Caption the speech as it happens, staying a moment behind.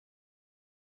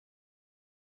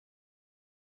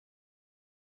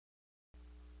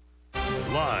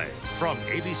Live from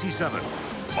ABC7,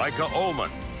 Micah Ullman,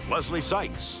 Leslie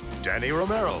Sykes, Danny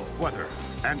Romero, weather,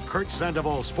 and Kurt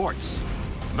Sandoval, sports.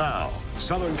 Now,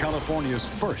 Southern California's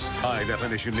first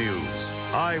high-definition news.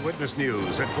 Eyewitness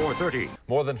News at 4:30.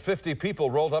 More than 50 people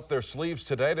rolled up their sleeves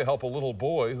today to help a little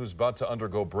boy who's about to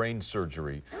undergo brain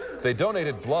surgery. They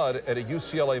donated blood at a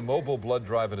UCLA mobile blood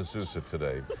drive in Azusa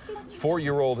today.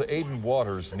 4-year-old Aiden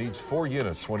Waters needs 4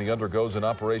 units when he undergoes an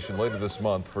operation later this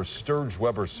month for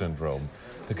Sturge-Weber syndrome.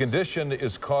 The condition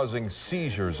is causing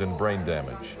seizures and brain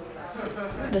damage.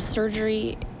 The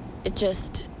surgery,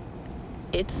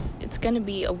 it's going to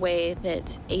be a way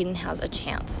that Aiden has a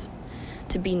chance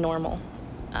to be normal.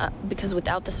 Because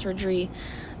without the surgery,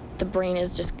 the brain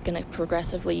is just going to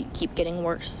progressively keep getting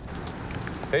worse.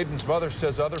 Aiden's mother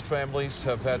says other families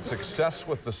have had success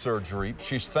with the surgery.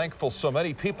 She's thankful so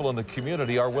many people in the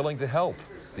community are willing to help.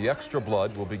 The extra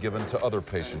blood will be given to other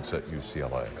patients at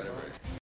UCLA.